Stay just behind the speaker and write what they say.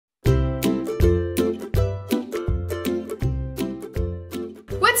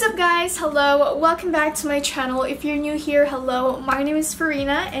What's up guys? Hello, welcome back to my channel. If you're new here, hello, my name is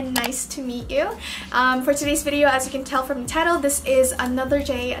Farina and nice to meet you. For today's video, as you can tell from the title, this is another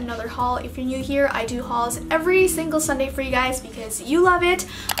day, another haul. If you're new here, I do hauls every single Sunday for you guys because you love it,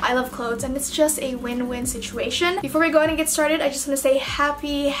 I love clothes, and it's just a win-win situation. Before we go ahead and get started, I just want to say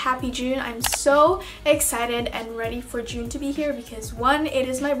happy June. I'm so excited and ready for June to be here because one, it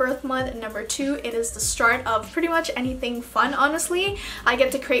is my birth month, and number two, it is the start of pretty much anything fun, honestly. I get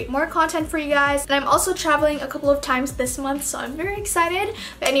to create more content for you guys, and I'm also traveling a couple of times this month, so I'm very excited.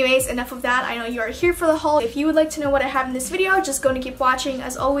 But anyways, enough of that. I know you are here for the haul. If you would like to know what I have in this video, just go and keep watching.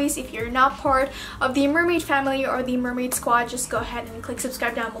 As always, if you're not part of the mermaid family or the mermaid squad, just go ahead and click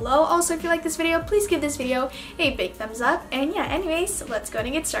subscribe down below. Also, if you like this video, please give this video a big thumbs up. And yeah, anyways, let's go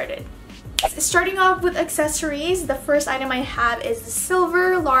and get started. Starting off with accessories, the first item I have is the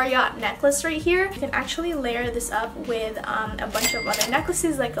silver lariat necklace right here. You can actually layer this up with a bunch of other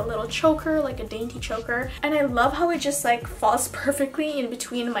necklaces, like a little choker, like a dainty choker. And I love how it just like falls perfectly in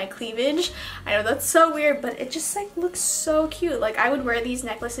between my cleavage. I know that's so weird, but it just like looks so cute. Like I would wear these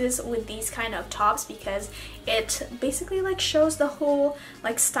necklaces with these kind of tops because it basically like shows the whole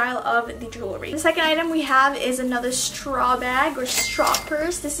like style of the jewelry. The second item we have is another straw bag or straw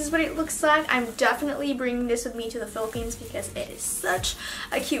purse. This is what it looks like. I'm definitely bringing this with me to the Philippines because it is such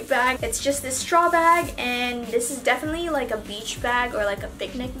a cute bag. It's just this straw bag, and this is definitely like a beach bag or like a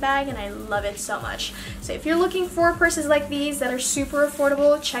picnic bag, and I love it so much. So if you're looking for purses like these that are super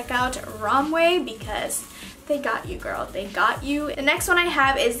affordable, check out Romwe because they got you, girl. They got you. The next one I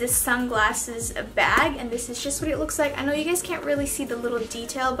have is this sunglasses bag, and this is just what it looks like. I know you guys can't really see the little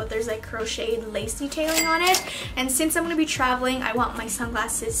detail, but there's like crocheted lace detailing on it. And since I'm going to be traveling, I want my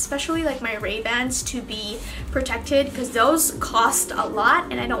sunglasses, especially like my Ray-Bans, to be protected because those cost a lot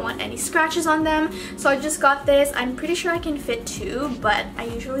and I don't want any scratches on them. So I just got this. I'm pretty sure I can fit two, but I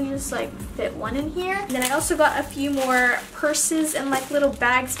usually just like fit one in here. And then I also got a few more purses and like little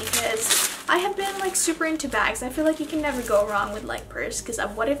bags because I have been like super into bags. I feel like you can never go wrong with like purse, because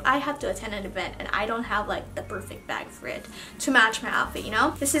what if I have to attend an event and I don't have like the perfect bag for it to match my outfit, you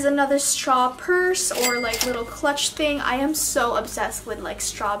know? This is another straw purse or like little clutch thing. I am so obsessed with like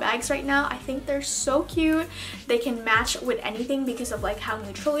straw bags right now. I think they're so cute. They can match with anything because of like how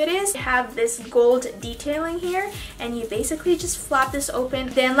neutral it is. You have this gold detailing here, and you basically just flap this open.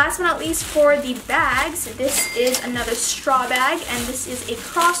 Then last but not least, for the bags, this is another straw bag, and this is a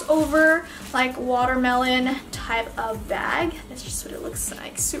crossover like watermelon type of bag. That's just what it looks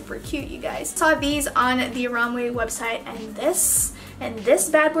like. Super cute, you guys. Saw these on the Romwe website, and this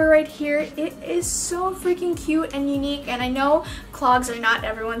bad boy right here, it is so freaking cute and unique. And I know clogs are not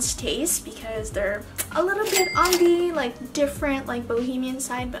everyone's taste because they're a little bit on the like different like bohemian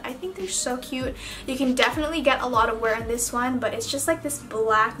side, but I think they're so cute. You can definitely get a lot of wear in this one, but it's just like this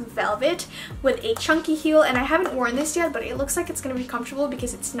black velvet with a chunky heel, and I haven't worn this yet, but it looks like it's gonna be comfortable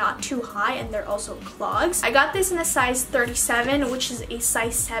because it's not too high and they're also clogs. I got this in a size 37, which is a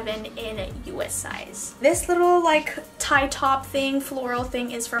size 7 in US size. This little like tie top thing, floral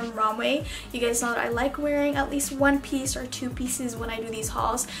thing, is from Romwe. You guys know that I like wearing at least one piece or two pieces when I do these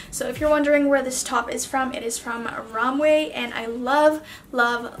hauls. So if you're wondering where this top is from, it is from Romwe, and I love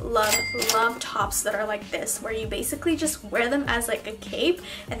tops that are like this, where you basically just wear them as like a cape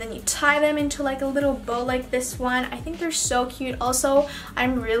and then you tie them into like a little bow like this one. I think they're so cute. Also,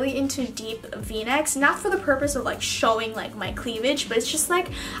 I'm really into deep v-necks, not for the purpose of like showing like my cleavage, but it's just like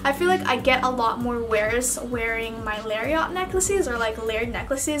I feel like I get a lot more wears wearing my lariat necklaces or like layered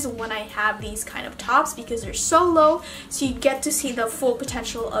necklaces when I have these kind of tops because they're so low, so you get to see the full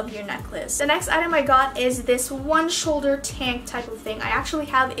potential of your necklace. The next item I got is this one shoulder tank type of thing. I actually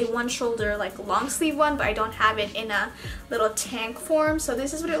have a one shoulder like long sleeve one, but I don't have it in a little tank form. So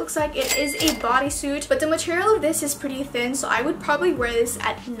this is what it looks like. It is a bodysuit, but the material of this is pretty thin, so I would probably wear this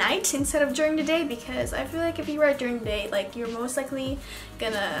at night instead of during the day because I feel like if you wear it during the day, like you're most likely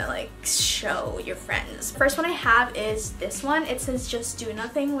gonna like show your friends. First one I have is this one. It says just do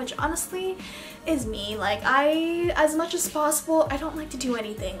nothing, which honestly is me. Like as much as possible, I don't like to do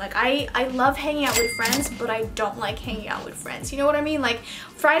anything. Like I love hanging out with friends, but I don't like hanging out with friends. You know what I mean? Like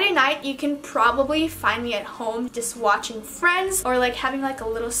Friday night, you can probably find me at home just watching Friends or like having like a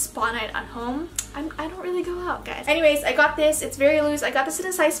little spa night at home. I don't really go out, guys. Anyways, I got this. It's very loose. I got this in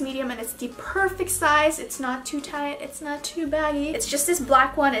a size medium and it's the perfect size. It's not too tight. It's not too baggy. It's just this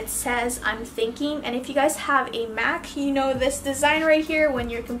black one. It says I'm thinking, and if you guys have a Mac, you know this design right here. When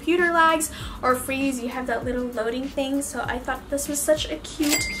your computer lags or freeze, you have that little loading thing. So I thought this was such a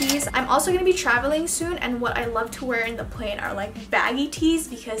cute piece. I'm also going to be traveling soon, and what I love to wear in the plane are like baggy tees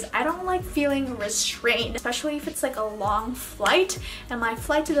because I don't like feeling restrained, especially if it's like a long flight, and my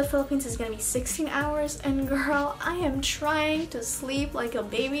flight to the Philippines is going to be 16 hours, and girl, I am trying to sleep like a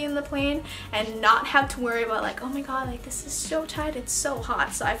baby in the plane and not have to worry about like, oh my god, like this is so tight, it's so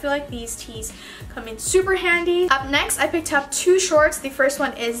hot. So I feel like these tees come in super handy. Up next, I picked up two shorts. The first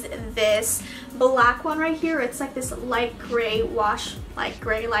one is this black one right here. It's like this light gray wash, like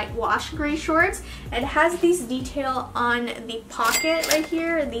gray light wash gray shorts. It has these detail on the pocket right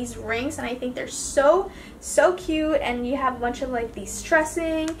here, these rings, and I think they're so cute. And you have a bunch of like these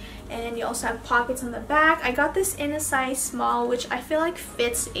stressing, and you also have pockets on the back. I got this in a size small, which I feel like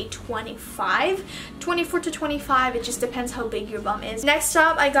fits a 24 to 25. It just depends how big your bum is. Next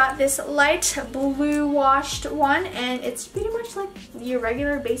up, I got this light blue washed one, and it's pretty much like your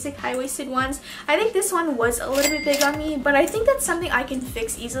regular basic high-waisted ones. I think this one was a little bit big on me, but I think that's something I can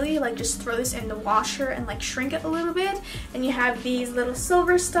fix easily. Like just throw this in the washer and like shrink it a little bit. And you have these little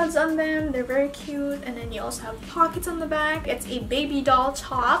silver studs on them. They're very cute. And then you also have pockets on the back. It's a baby doll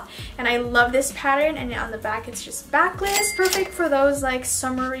top, and I love this pattern. And on the back it's just backless, perfect for those like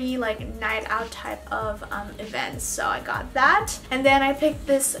summery, like night out type of events. So I got that. And then I picked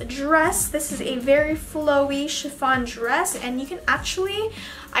this dress. This is a very flowy chiffon dress, and you can actually,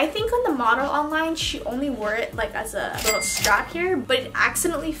 I think on the model online, she only wore it like as a little strap here, but it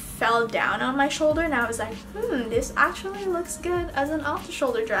accidentally fell down on my shoulder, and I was like, this actually looks good as an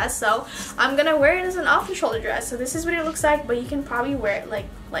off-the-shoulder dress, so I'm gonna wear it as an off-the-shoulder dress. So this is what it looks like, but you can probably wear it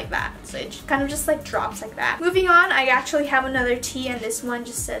like that, so it kind of just like drops like that. Moving on, I actually have another tee, and this one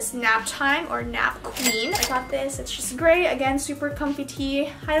just says nap time or nap queen. I got this. It's just great. Again, super comfy tee.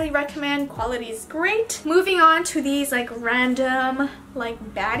 Highly recommend. Quality is great. Moving on to these like random like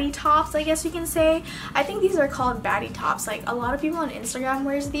baddie tops, I guess you can say. I think these are called baddie tops. Like a lot of people on Instagram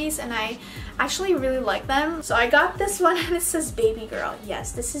wears these, and I actually really like them. So I got this one, and it says baby girl.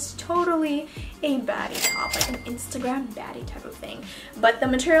 Yes, this is totally a baddie top, like an Instagram baddie type of thing. But the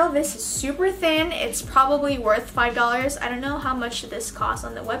material of this is super thin. It's probably worth $5. I don't know how much this costs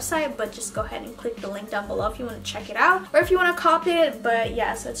on the website, but just go ahead and click the link down below if you want to check it out, or if you want to copy it. But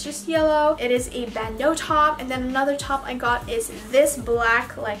yeah, so it's just yellow. It is a bandeau top. And then another top I got is this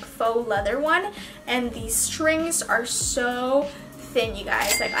black like faux leather one, and these strings are so thin, you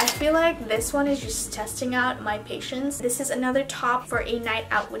guys. Like I feel like this one is just testing out my patience. This is another top for a night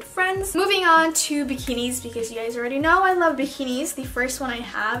out with friends. Moving on to bikinis, because you guys already know I love bikinis. The first one I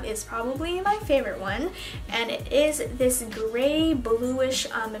have is probably my favorite one, and it is this gray bluish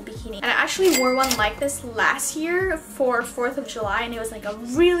bikini. And I actually wore one like this last year for 4th of July, and it was like a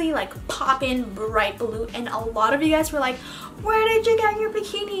really like pop-in bright blue, and a lot of you guys were like, where did you get your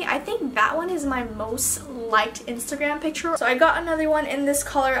bikini? I think that one is my most liked Instagram picture. So I got another one in this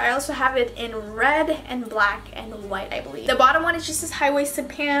color. I also have it in red and black and white, I believe. The bottom one is just this high-waisted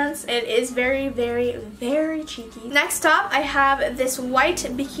pants. It is very, very, very cheeky. Next up, I have this white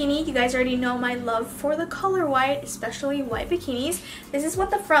bikini. You guys already know my love for the color white, especially white bikinis. This is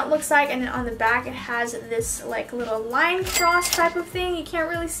what the front looks like, and then on the back it has this like little line cross type of thing. You can't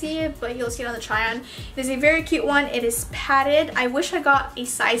really see it, but you'll see it on the try-on. It is a very cute one. It is padded. I wish I got a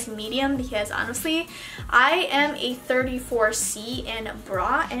size medium, because honestly, I am a 34C in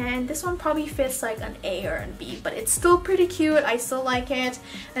bra, and this one probably fits like an A or an B, but it's still pretty cute. I still like it.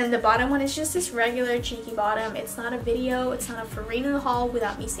 And the bottom one is just this regular cheeky bottom. It's not a video, it's not a Farina haul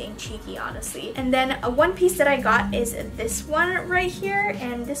without me saying cheeky, honestly. And then one piece that I got is this one right here,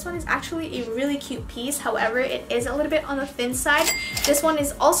 and this one is actually a really cute piece. However, it is a little bit on the thin side. This one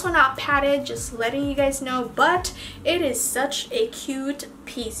is also not padded, just letting you guys know, but it is such a cute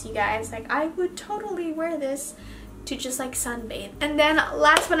piece, you guys. Like I would totally wear this to just like sunbathe. And then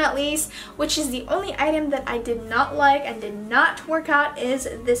last but not least, which is the only item that I did not like and did not work out, is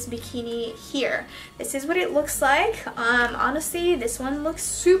this bikini here. This is what it looks like. Honestly, this one looks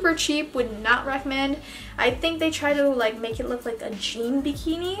super cheap. Would not recommend. I think they try to like make it look like a jean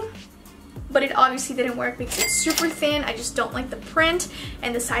bikini, but it obviously didn't work because it's super thin. I just don't like the print,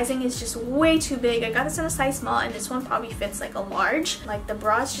 and the sizing is just way too big. I got this in a size small, and this one probably fits like a large. Like the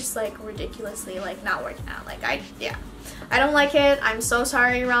bra is just like ridiculously like not working out. Like yeah. I don't like it. I'm so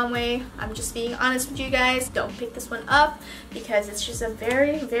sorry, Romwe. I'm just being honest with you guys. Don't pick this one up because it's just a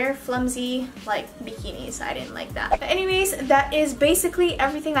very, very flimsy like bikini, so I didn't like that. But anyways, that is basically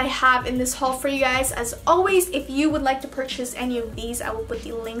everything I have in this haul for you guys. As always, if you would like to purchase any of these, I will put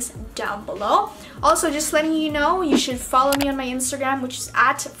the links down below. Also, just letting you know, you should follow me on my Instagram, which is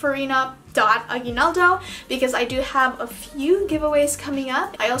at Farina.Aguinaldo, because I do have a few giveaways coming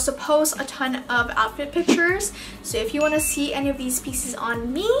up. I also post a ton of outfit pictures, so if you want to see any of these pieces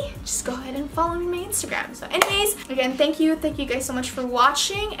on me, just go ahead and follow me on my Instagram. So anyways, again, thank you guys so much for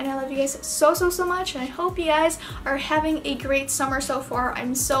watching, and I love you guys so much, and I hope you guys are having a great summer so far.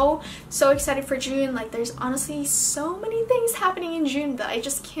 I'm so excited for June. Like, there's honestly so many things happening in June that I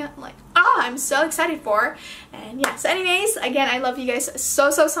just can't like, I'm so excited for. And yeah, so anyways, again, I love you guys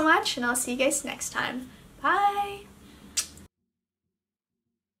so much, and I'll see you guys next time. Bye!